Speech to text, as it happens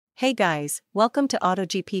Hey guys, welcome to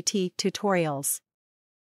AutoGPT Tutorials.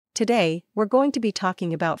 Today, we're going to be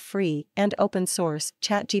talking about free and open source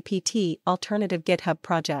ChatGPT alternative GitHub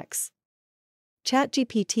projects.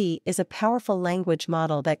 ChatGPT is a powerful language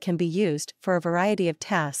model that can be used for a variety of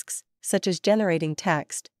tasks, such as generating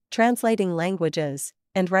text, translating languages,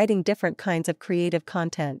 and writing different kinds of creative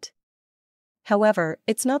content. However,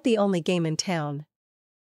 it's not the only game in town.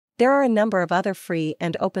 There are a number of other free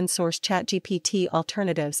and open-source ChatGPT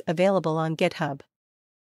alternatives available on GitHub.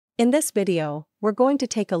 In this video, we're going to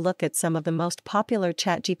take a look at some of the most popular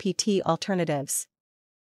ChatGPT alternatives.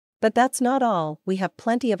 But that's not all, we have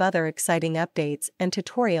plenty of other exciting updates and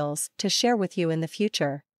tutorials to share with you in the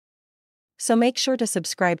future. So make sure to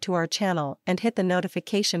subscribe to our channel and hit the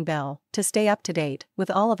notification bell to stay up to date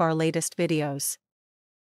with all of our latest videos.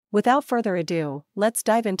 Without further ado, let's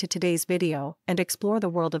dive into today's video and explore the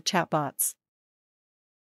world of chatbots.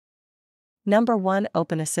 Number 1.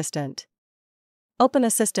 Open Assistant. Open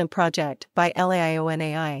Assistant Project by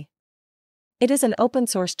LAION. It is an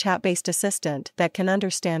open-source chat-based assistant that can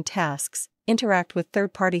understand tasks, interact with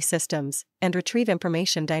third-party systems, and retrieve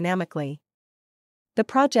information dynamically. The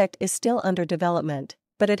project is still under development,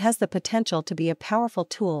 but it has the potential to be a powerful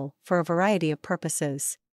tool for a variety of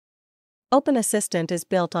purposes. Open Assistant is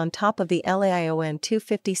built on top of the LAION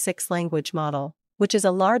 256 language model, which is a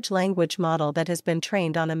large language model that has been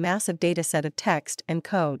trained on a massive dataset of text and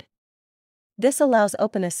code. This allows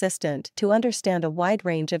Open Assistant to understand a wide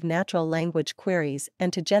range of natural language queries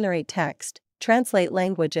and to generate text, translate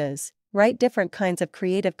languages, write different kinds of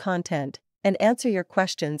creative content, and answer your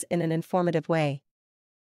questions in an informative way.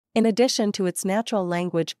 In addition to its natural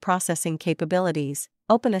language processing capabilities,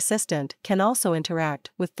 Open Assistant can also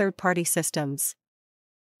interact with third-party systems.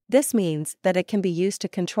 This means that it can be used to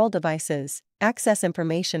control devices, access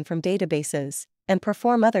information from databases, and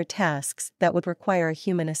perform other tasks that would require a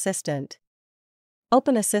human assistant.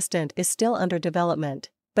 Open Assistant is still under development,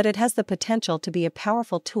 but it has the potential to be a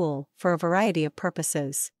powerful tool for a variety of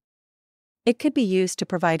purposes. It could be used to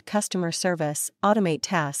provide customer service, automate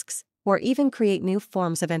tasks, or even create new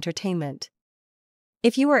forms of entertainment.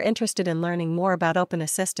 If you are interested in learning more about Open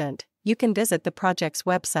Assistant, you can visit the project's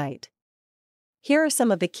website. Here are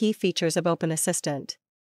some of the key features of Open Assistant.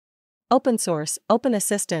 Open source. Open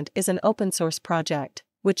Assistant is an open source project,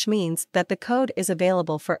 which means that the code is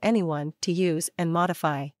available for anyone to use and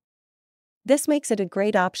modify. This makes it a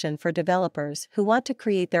great option for developers who want to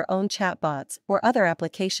create their own chatbots or other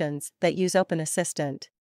applications that use Open Assistant.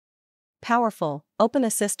 Powerful. Open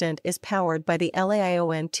Assistant is powered by the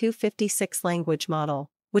LAION 256 language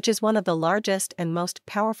model, which is one of the largest and most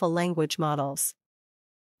powerful language models.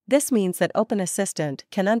 This means that Open Assistant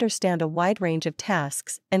can understand a wide range of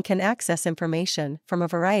tasks and can access information from a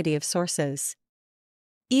variety of sources.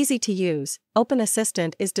 Easy to use. Open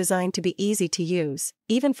Assistant is designed to be easy to use,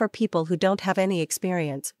 even for people who don't have any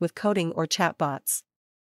experience with coding or chatbots.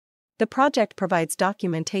 The project provides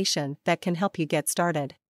documentation that can help you get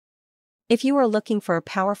started. If you are looking for a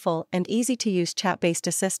powerful and easy-to-use chat-based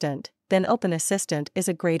assistant, then Open Assistant is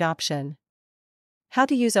a great option. How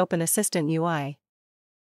to use Open Assistant UI.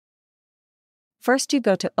 First, you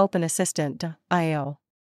go to openassistant.io.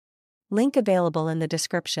 Link available in the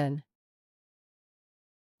description.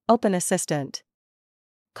 Open Assistant.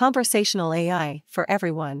 Conversational AI for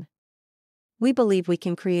everyone. We believe we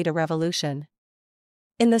can create a revolution.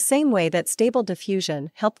 In the same way that Stable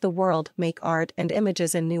Diffusion helped the world make art and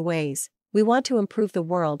images in new ways, we want to improve the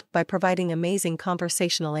world by providing amazing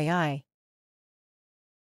conversational AI.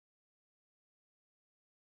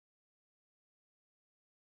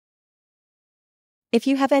 If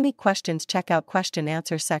you have any questions, check out question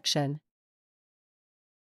answer section.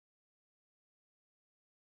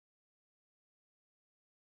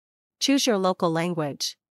 Choose your local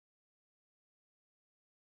language.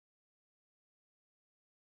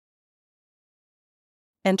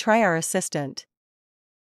 And try our assistant.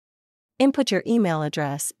 Input your email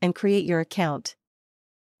address and create your account.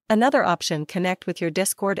 Another option, connect with your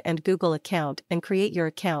Discord and Google account and create your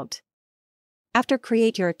account. After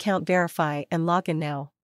create your account, verify and log in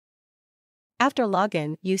now. After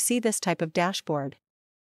login, you see this type of dashboard.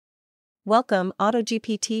 Welcome,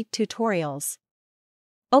 AutoGPT Tutorials.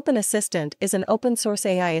 Open Assistant is an open-source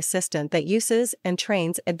AI assistant that uses and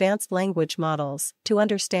trains advanced language models to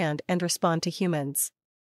understand and respond to humans.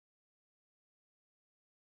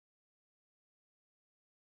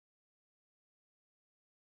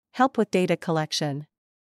 Help with data collection.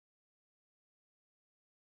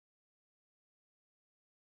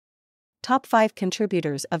 Top 5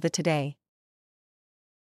 contributors of the today.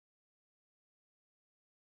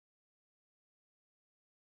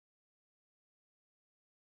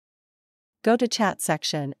 Go to Chat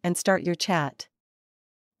section and start your chat.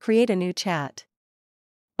 Create a new chat.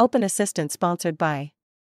 Open Assistant sponsored by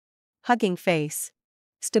Hugging Face,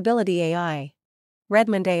 Stability AI,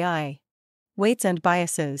 Redmond AI, Weights and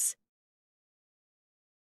Biases.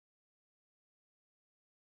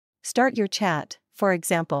 Start your chat, for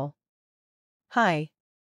example. Hi.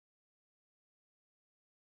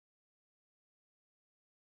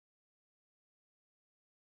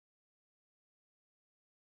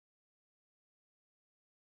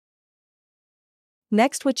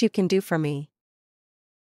 Next, what you can do for me.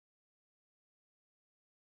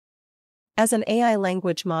 As an AI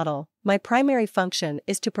language model, my primary function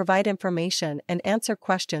is to provide information and answer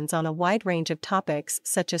questions on a wide range of topics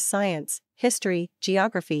such as science, history,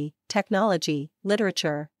 geography, technology,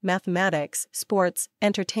 literature, mathematics, sports,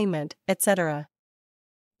 entertainment, etc.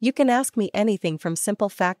 You can ask me anything from simple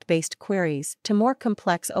fact-based queries to more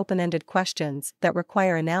complex open-ended questions that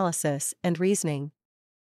require analysis and reasoning.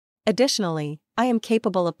 Additionally, I am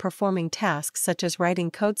capable of performing tasks such as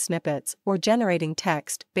writing code snippets or generating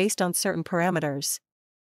text based on certain parameters.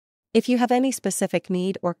 If you have any specific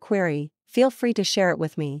need or query, feel free to share it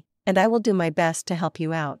with me, and I will do my best to help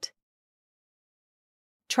you out.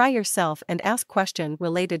 Try yourself and ask questions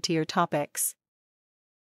related to your topics.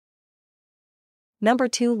 Number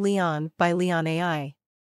 2, Leon by Leon AI.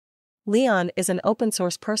 Leon is an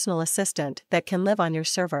open-source personal assistant that can live on your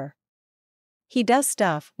server. He does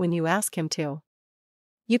stuff when you ask him to.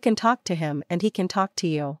 You can talk to him and he can talk to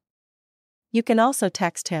you. You can also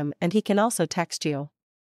text him and he can also text you.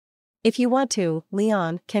 If you want to,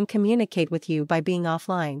 Leon can communicate with you by being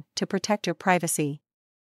offline to protect your privacy.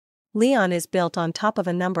 Leon is built on top of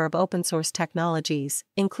a number of open-source technologies,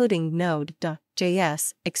 including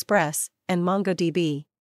Node.js, Express, and MongoDB.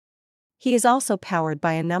 He is also powered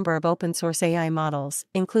by a number of open-source AI models,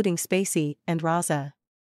 including Spacy and Rasa.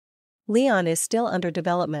 Leon is still under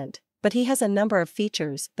development, but he has a number of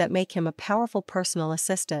features that make him a powerful personal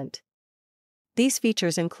assistant. These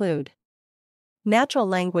features include natural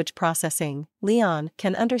language processing. Leon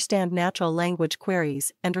can understand natural language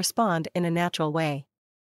queries and respond in a natural way.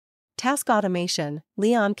 Task automation.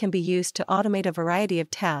 Leon can be used to automate a variety of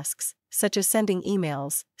tasks, such as sending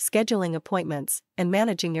emails, scheduling appointments, and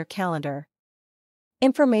managing your calendar.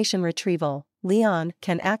 Information retrieval. Leon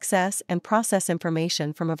can access and process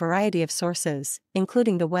information from a variety of sources,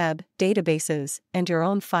 including the web, databases, and your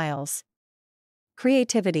own files.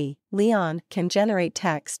 Creativity. Leon can generate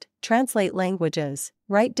text, translate languages,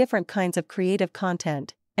 write different kinds of creative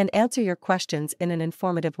content, and answer your questions in an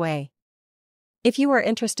informative way. If you are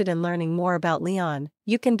interested in learning more about Leon,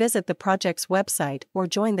 you can visit the project's website or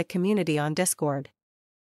join the community on Discord.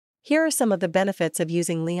 Here are some of the benefits of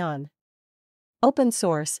using Leon. Open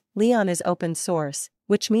source. Leon is open source,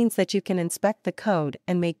 which means that you can inspect the code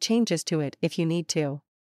and make changes to it if you need to.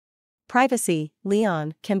 Privacy.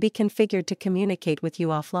 Leon can be configured to communicate with you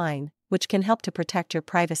offline, which can help to protect your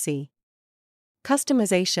privacy.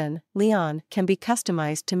 Customization. Leon can be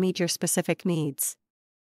customized to meet your specific needs.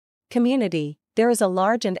 Community. There is a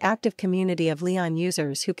large and active community of Leon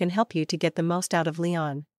users who can help you to get the most out of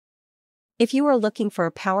Leon. If you are looking for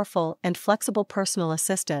a powerful and flexible personal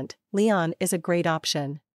assistant, Leon is a great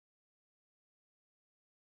option.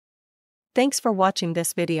 Thanks for watching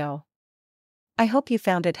this video. I hope you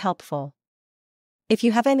found it helpful. If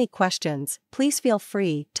you have any questions, please feel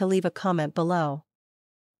free to leave a comment below.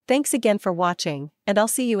 Thanks again for watching, and I'll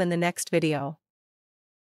see you in the next video.